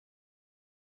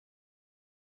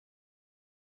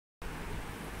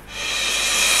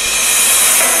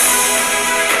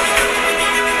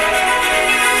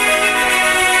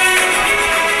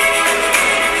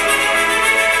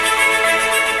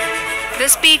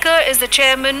Speaker is the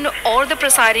chairman or the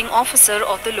presiding officer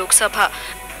of the Lok Sabha.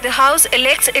 The House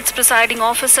elects its presiding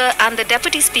officer and the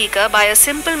Deputy Speaker by a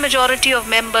simple majority of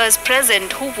members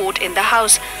present who vote in the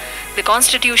House. The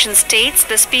Constitution states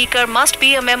the Speaker must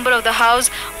be a member of the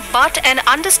House, but an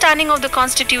understanding of the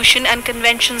Constitution and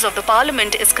conventions of the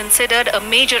Parliament is considered a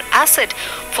major asset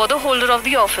for the holder of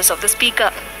the office of the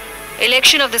Speaker.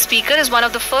 Election of the Speaker is one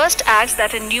of the first acts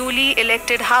that a newly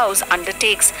elected House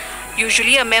undertakes.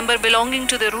 Usually, a member belonging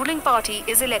to the ruling party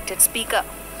is elected Speaker.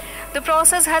 The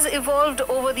process has evolved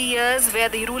over the years where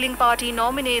the ruling party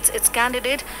nominates its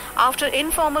candidate after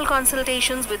informal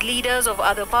consultations with leaders of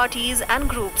other parties and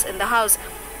groups in the House.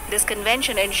 This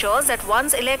convention ensures that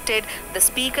once elected, the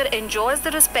Speaker enjoys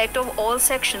the respect of all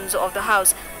sections of the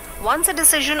House. Once a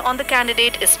decision on the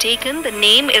candidate is taken, the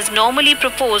name is normally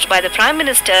proposed by the Prime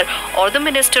Minister or the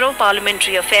Minister of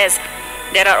Parliamentary Affairs.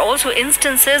 There are also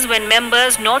instances when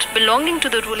members not belonging to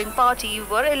the ruling party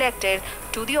were elected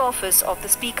to the office of the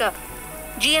Speaker.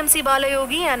 GMC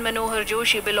Balayogi and Manohar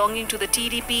Joshi, belonging to the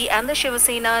TDP and the Shiv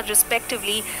Sena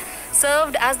respectively,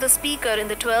 served as the Speaker in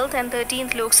the 12th and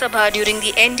 13th Lok Sabha during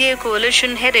the NDA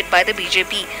coalition headed by the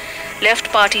BJP. Left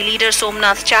Party leader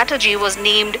Somnath Chatterjee was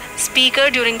named Speaker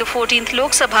during the 14th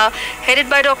Lok Sabha headed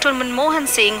by Dr. Manmohan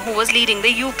Singh, who was leading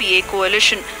the UPA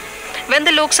coalition. When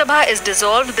the Lok Sabha is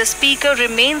dissolved, the Speaker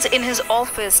remains in his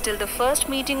office till the first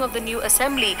meeting of the new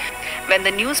assembly, when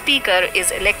the new Speaker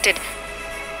is elected.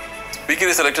 Speaker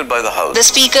is elected by the House. The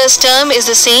Speaker's term is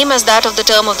the same as that of the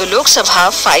term of the Lok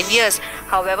Sabha, 5 years.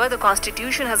 However, the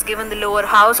Constitution has given the lower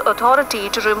house authority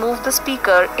to remove the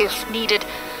Speaker if needed.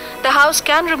 The House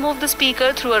can remove the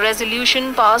Speaker through a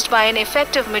resolution passed by an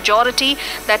effective majority,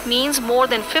 that means more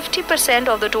than 50%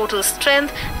 of the total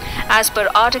strength, as per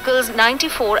Articles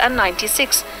 94 and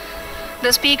 96.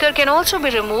 The Speaker can also be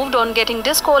removed on getting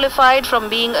disqualified from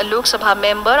being a Lok Sabha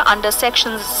member under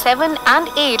Sections 7 and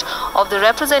 8 of the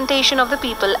Representation of the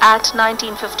People Act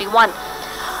 1951.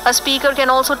 A Speaker can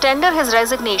also tender his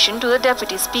resignation to the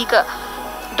Deputy Speaker.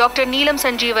 Dr. Neelam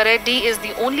Sanjeeva Reddy is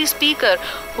the only Speaker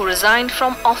who resigned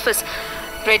from office.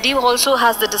 Reddy also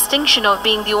has the distinction of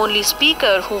being the only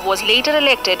Speaker who was later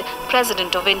elected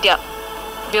President of India.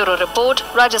 Bureau Report,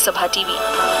 Rajya Sabha TV.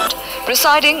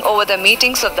 Presiding over the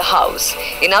meetings of the House.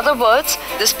 In other words,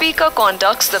 the Speaker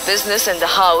conducts the business in the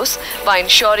House by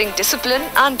ensuring discipline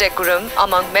and decorum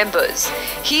among members.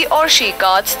 He or she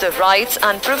guards the rights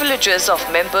and privileges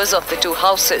of members of the two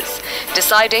houses,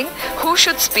 deciding who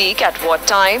should speak at what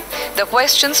time, the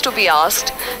questions to be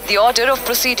asked, the order of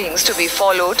proceedings to be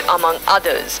followed, among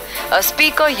others. A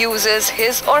Speaker uses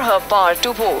his or her power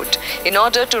to vote in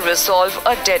order to resolve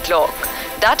a deadlock.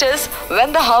 That is,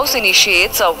 when the House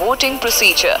initiates a voting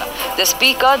procedure, the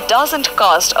Speaker doesn't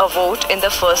cast a vote in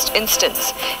the first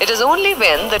instance. It is only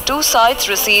when the two sides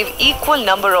receive equal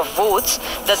number of votes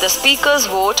that the Speaker's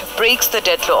vote breaks the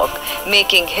deadlock,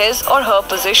 making his or her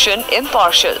position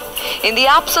impartial. In the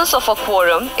absence of a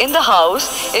quorum in the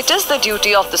House, it is the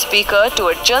duty of the Speaker to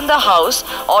adjourn the House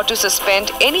or to suspend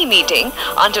any meeting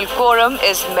until quorum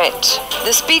is met.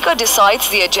 The Speaker decides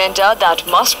the agenda that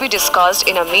must be discussed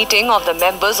in a meeting of the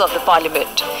members of the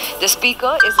Parliament. The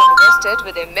Speaker is invested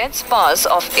with immense powers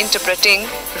of interpreting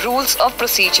rules of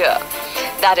procedure.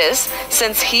 That is,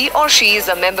 since he or she is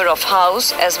a member of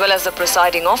House as well as the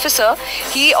presiding officer,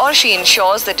 he or she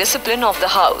ensures the discipline of the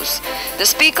House. The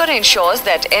Speaker ensures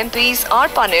that MPs are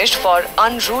punished for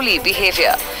unruly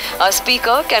behavior. A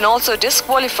Speaker can also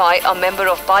disqualify a member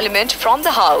of Parliament from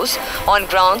the House on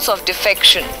grounds of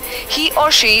defection. He or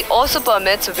she also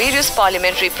permits various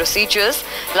parliamentary procedures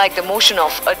like the motion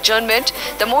of adjournment,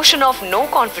 the motion of no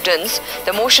confidence,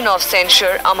 the motion of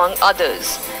censure, among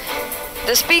others.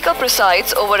 The Speaker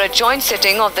presides over a joint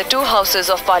sitting of the two houses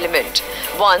of Parliament.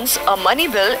 Once a money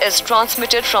bill is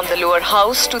transmitted from the lower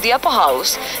house to the upper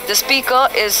house, the Speaker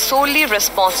is solely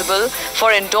responsible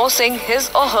for endorsing his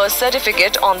or her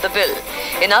certificate on the bill.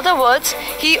 In other words,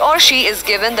 he or she is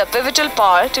given the pivotal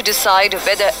power to decide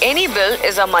whether any bill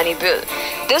is a money bill.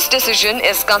 This decision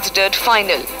is considered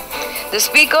final. The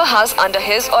Speaker has under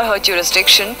his or her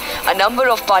jurisdiction a number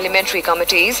of parliamentary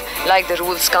committees like the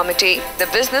Rules Committee, the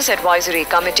Business Advisory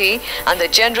Committee and the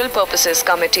General Purposes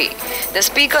Committee. The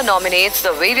Speaker nominates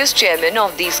the various chairmen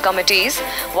of these committees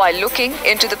while looking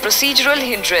into the procedural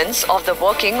hindrance of the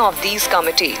working of these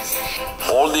committees.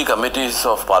 All the committees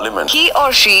of Parliament. He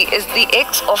or she is the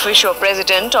ex officio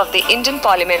president of the Indian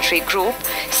Parliamentary Group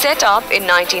set up in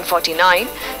 1949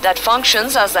 that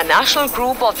functions as the national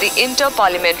group of the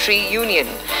Inter-Parliamentary Union Union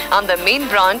and the main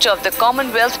branch of the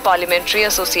Commonwealth Parliamentary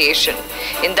Association.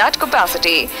 In that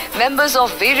capacity, members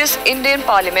of various Indian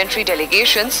parliamentary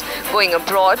delegations going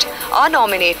abroad are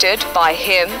nominated by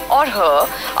him or her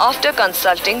after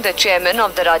consulting the chairman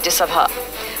of the Rajya Sabha.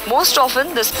 Most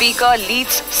often, the Speaker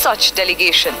leads such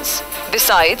delegations.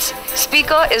 Besides,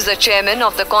 Speaker is the chairman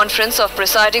of the Conference of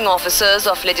Presiding Officers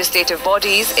of Legislative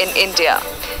Bodies in India.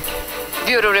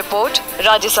 Bureau Report,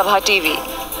 Rajya Sabha TV.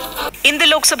 In the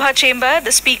Lok Sabha chamber,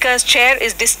 the Speaker's chair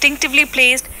is distinctively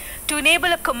placed to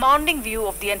enable a commanding view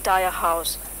of the entire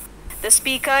House. The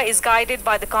Speaker is guided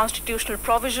by the constitutional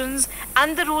provisions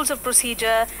and the rules of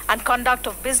procedure and conduct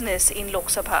of business in Lok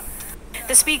Sabha.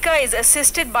 The Speaker is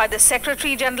assisted by the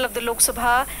Secretary General of the Lok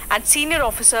Sabha and senior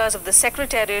officers of the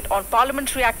Secretariat on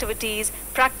parliamentary activities,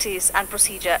 practice and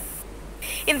procedure.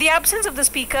 In the absence of the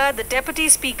Speaker, the Deputy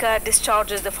Speaker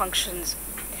discharges the functions.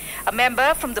 A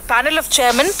member from the panel of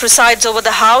chairmen presides over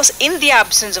the House in the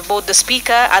absence of both the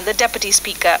Speaker and the Deputy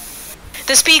Speaker.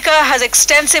 The Speaker has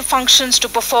extensive functions to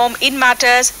perform in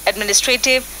matters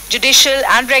administrative, judicial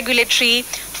and regulatory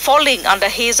falling under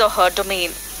his or her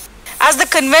domain. As the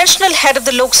conventional head of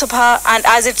the Lok Sabha and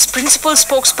as its principal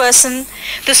spokesperson,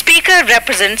 the Speaker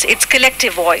represents its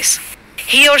collective voice.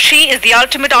 He or she is the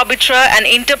ultimate arbiter and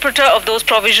interpreter of those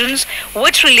provisions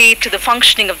which relate to the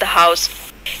functioning of the House.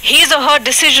 His or her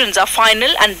decisions are final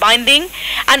and binding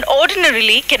and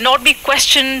ordinarily cannot be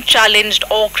questioned, challenged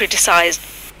or criticized.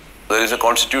 There is a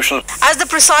constitutional... As the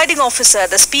presiding officer,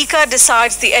 the Speaker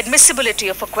decides the admissibility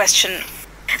of a question.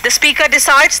 The Speaker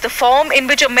decides the form in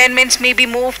which amendments may be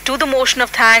moved to the motion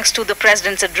of thanks to the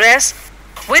President's address.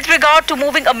 With regard to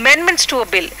moving amendments to a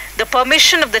bill, the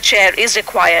permission of the Chair is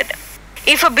required.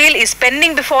 If a bill is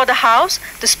pending before the House,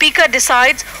 the Speaker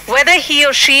decides whether he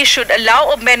or she should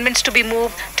allow amendments to be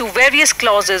moved to various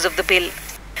clauses of the bill.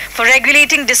 For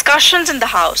regulating discussions in the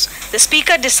House, the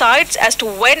Speaker decides as to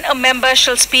when a member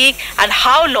shall speak and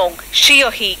how long she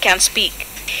or he can speak.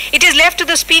 It is left to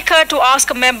the Speaker to ask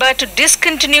a member to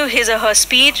discontinue his or her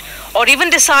speech or even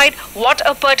decide what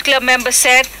a particular member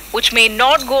said which may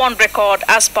not go on record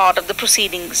as part of the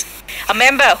proceedings. A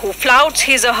member who flouts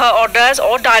his or her orders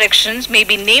or directions may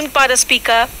be named by the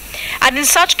Speaker, and in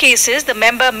such cases the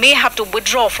member may have to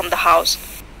withdraw from the House.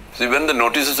 See, when the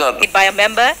notices are... By a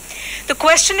member, the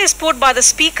question is put by the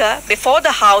Speaker before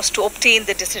the House to obtain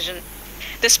the decision.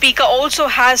 The Speaker also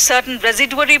has certain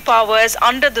residuary powers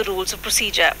under the rules of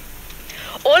procedure.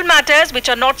 All matters which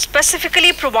are not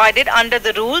specifically provided under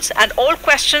the rules and all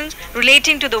questions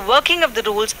relating to the working of the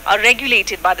rules are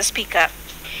regulated by the Speaker.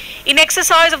 In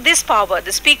exercise of this power,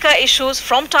 the Speaker issues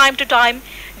from time to time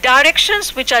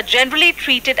directions which are generally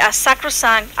treated as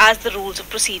sacrosanct as the rules of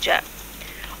procedure.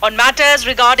 On matters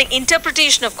regarding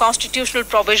interpretation of constitutional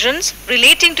provisions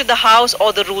relating to the House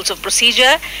or the rules of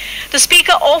procedure, the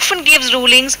Speaker often gives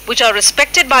rulings which are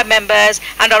respected by members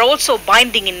and are also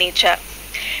binding in nature.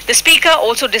 The Speaker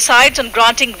also decides on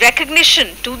granting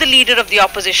recognition to the Leader of the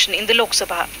Opposition in the Lok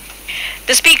Sabha.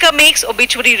 The Speaker makes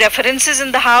obituary references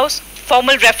in the House,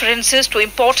 formal references to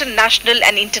important national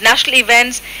and international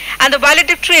events, and the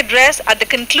valedictory address at the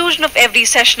conclusion of every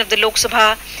session of the Lok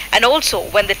Sabha and also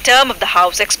when the term of the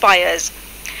House expires.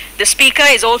 The Speaker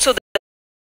is also the